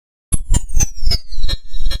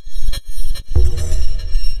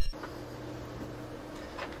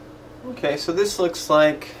Okay, so this looks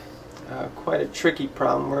like quite a tricky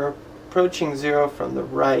problem. We're approaching 0 from the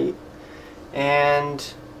right, and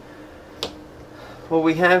what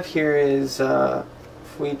we have here is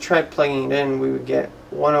if we try plugging it in, we would get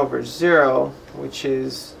 1 over 0, which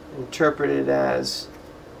is interpreted as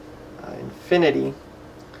infinity,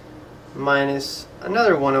 minus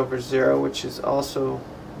another 1 over 0, which is also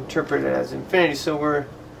interpreted as infinity. So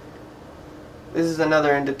this is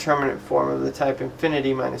another indeterminate form of the type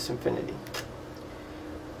infinity minus infinity.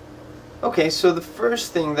 Okay, so the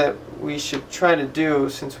first thing that we should try to do,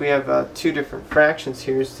 since we have two different fractions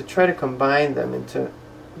here, is to try to combine them into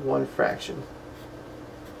one fraction.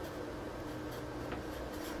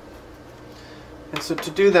 And so to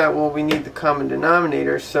do that, well, we need the common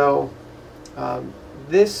denominator. So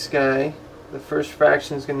this guy, the first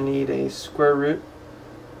fraction, is going to need a square root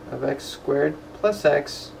of x squared plus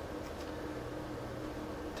x,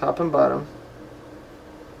 top and bottom.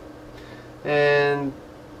 And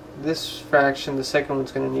this fraction, the second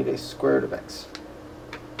one's going to need a square root of x.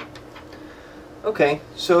 Okay,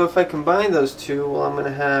 so if I combine those two, well, I'm going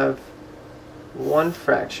to have one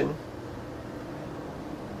fraction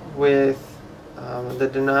with the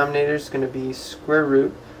denominator is going to be square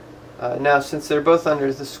root. Now, since they're both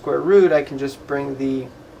under the square root, I can just bring the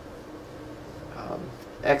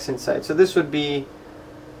x inside. So this would be,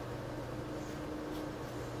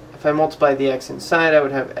 if I multiply the x inside, I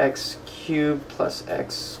would have x cubed plus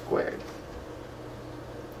x squared.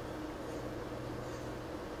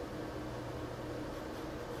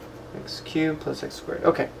 X cubed plus x squared.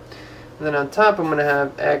 Okay. And then on top, I'm going to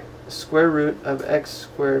have x square root of x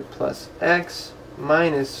squared plus x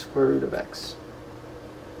minus square root of x.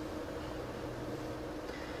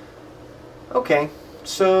 Okay,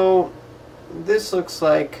 so this looks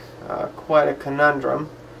like quite a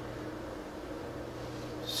conundrum.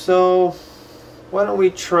 So why don't we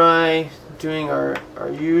try doing our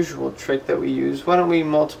usual trick that we use? Why don't we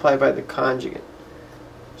multiply by the conjugate?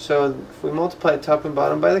 So if we multiply top and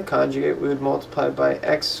bottom by the conjugate, we would multiply by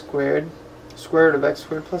x squared, square root of x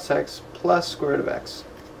squared plus square root of x.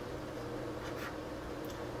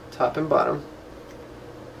 Top and bottom.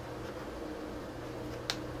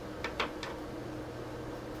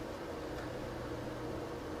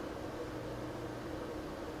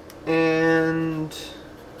 And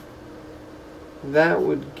that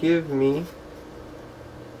would give me,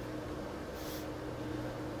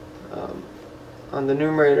 on the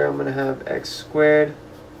numerator, I'm going to have x squared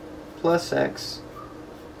plus x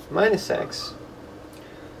minus x.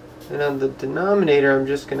 And on the denominator, I'm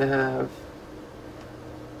just going to have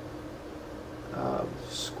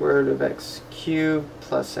square root of x cubed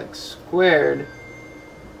plus x squared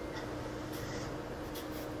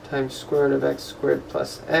times square root of x squared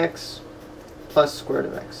plus x plus square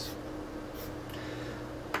root of x.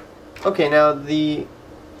 Okay, now the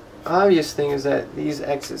obvious thing is that these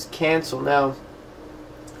x's cancel. Now,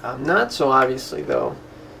 not so obviously though,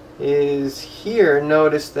 is here,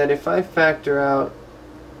 notice that if I factor out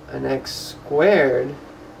an x squared,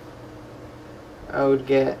 I would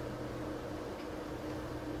get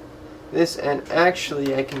this, and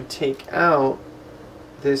actually I can take out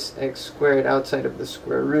this x squared outside of the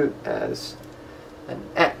square root as an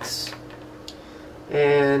x.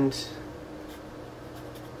 And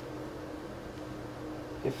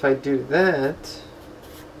if I do that,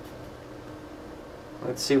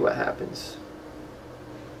 let's see what happens.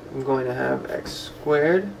 I'm going to have x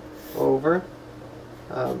squared over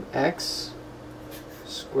x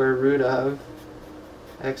square root of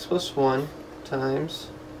x plus 1 times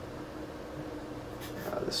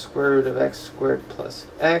the square root of x squared plus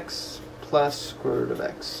x plus square root of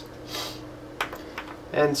x.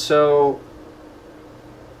 And so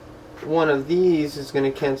one of these is going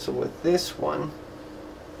to cancel with this one.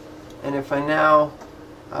 And if I now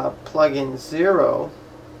plug in 0,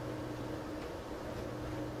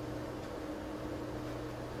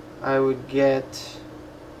 I would get,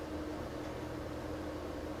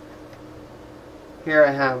 here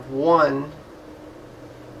I have 1,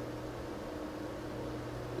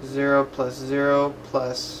 0 plus 0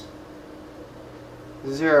 plus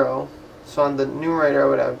 0. So on the numerator I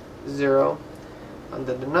would have 0. On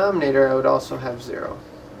the denominator I would also have 0.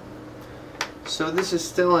 So this is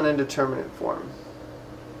still an indeterminate form,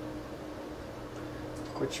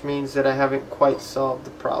 which means that I haven't quite solved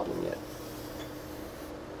the problem yet.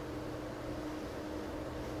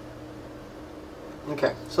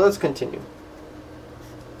 Okay, so let's continue.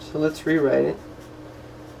 So let's rewrite it.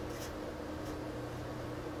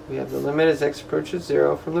 We have the limit as x approaches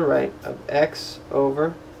 0 from the right of x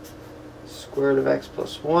over square root of x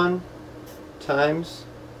plus 1 times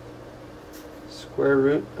square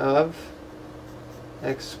root of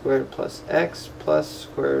x squared plus x plus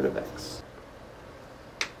square root of x.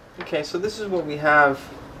 Okay, so this is what we have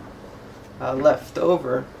left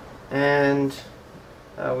over, and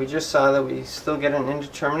we just saw that we still get an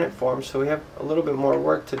indeterminate form, so we have a little bit more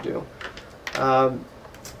work to do.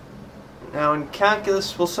 Now in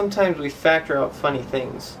calculus, well, sometimes we factor out funny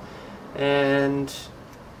things, and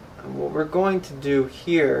what we're going to do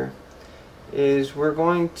here is we're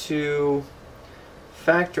going to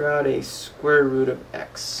factor out a square root of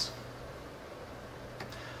x.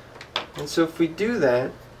 And so if we do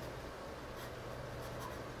that,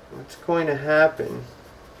 what's going to happen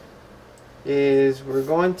is we're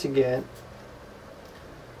going to get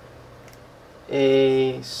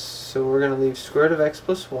so we're going to leave square root of x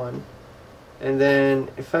plus 1, and then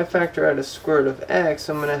if I factor out a square root of x,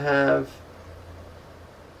 I'm going to have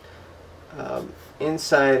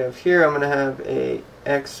inside of here, I'm going to have a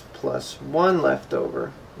x plus 1 left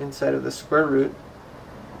over inside of the square root,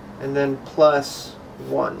 and then plus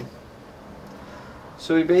 1.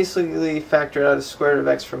 So we basically factored out a square root of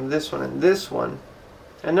x from this one and this one.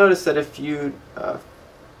 And notice that if you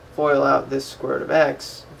FOIL out this square root of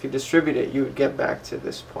x, if you distribute it, you would get back to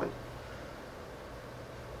this point.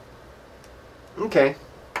 Okay,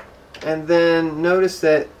 and then notice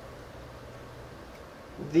that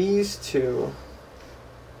these two,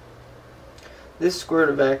 this square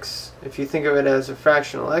root of x, if you think of it as a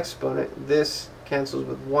fractional exponent, this cancels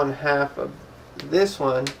with 1/2 of this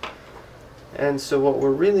one, and so what we're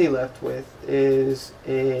really left with is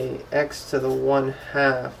a x to the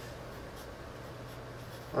 1/2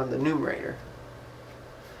 on the numerator.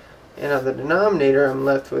 And on the denominator, I'm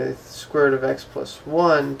left with square root of x plus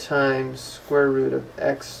 1 times square root of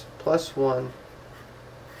x plus 1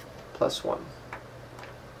 plus 1.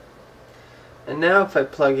 And now if I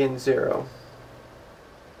plug in 0,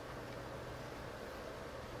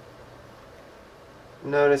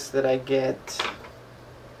 notice that I get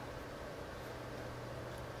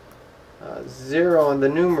 0 on the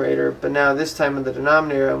numerator, but now this time in the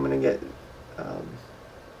denominator I'm going to get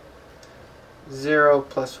 0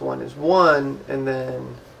 plus 1 is 1, and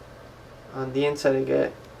then on the inside I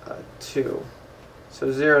get 2.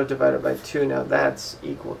 So 0 divided by 2, now that's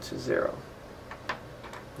equal to 0.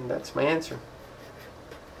 And that's my answer.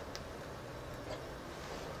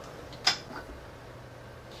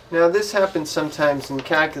 Now this happens sometimes in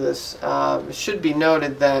calculus. It should be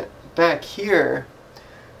noted that back here,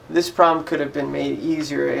 this problem could have been made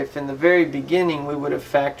easier if in the very beginning we would have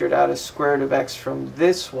factored out a square root of x from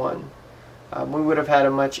this one. We would have had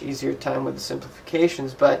a much easier time with the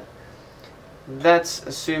simplifications, but that's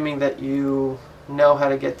assuming that you know how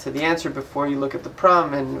to get to the answer before you look at the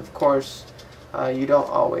problem, and of course you don't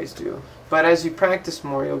always do. But as you practice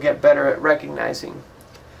more, you'll get better at recognizing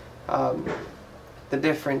the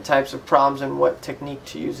different types of problems and what technique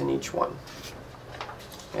to use in each one.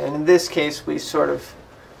 And in this case, we sort of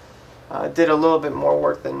did a little bit more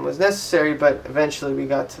work than was necessary, but eventually we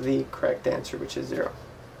got to the correct answer, which is 0.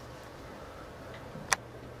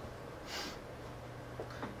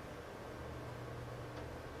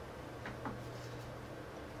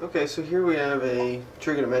 Okay, so here we have a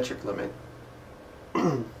trigonometric limit.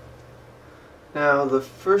 Now the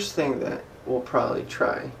first thing that we'll probably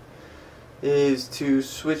try is to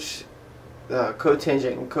switch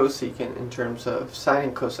cotangent and cosecant in terms of sine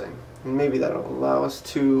and cosine. And maybe that'll allow us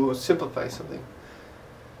to simplify something.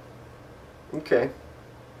 Okay,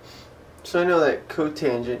 so I know that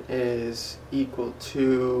cotangent is equal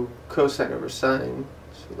to cosine over sine,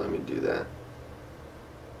 so let me do that.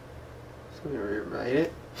 So let me rewrite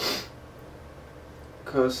it.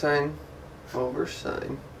 Cosine over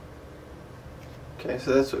sine. Okay,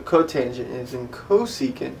 so that's what cotangent is, and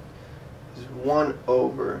cosecant is 1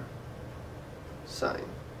 over sine.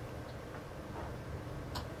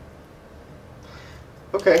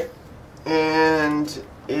 Okay, and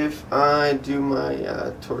if I do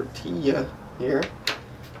my tortilla here,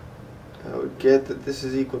 I would get that this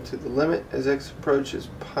is equal to the limit as x approaches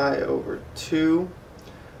pi over 2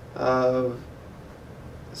 of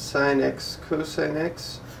sine x cosine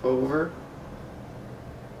x over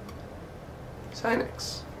sine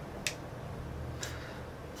x.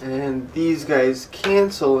 And these guys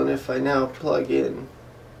cancel, and if I now plug in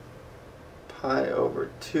pi over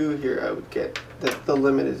 2 here, I would get that the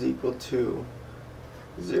limit is equal to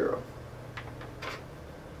 0.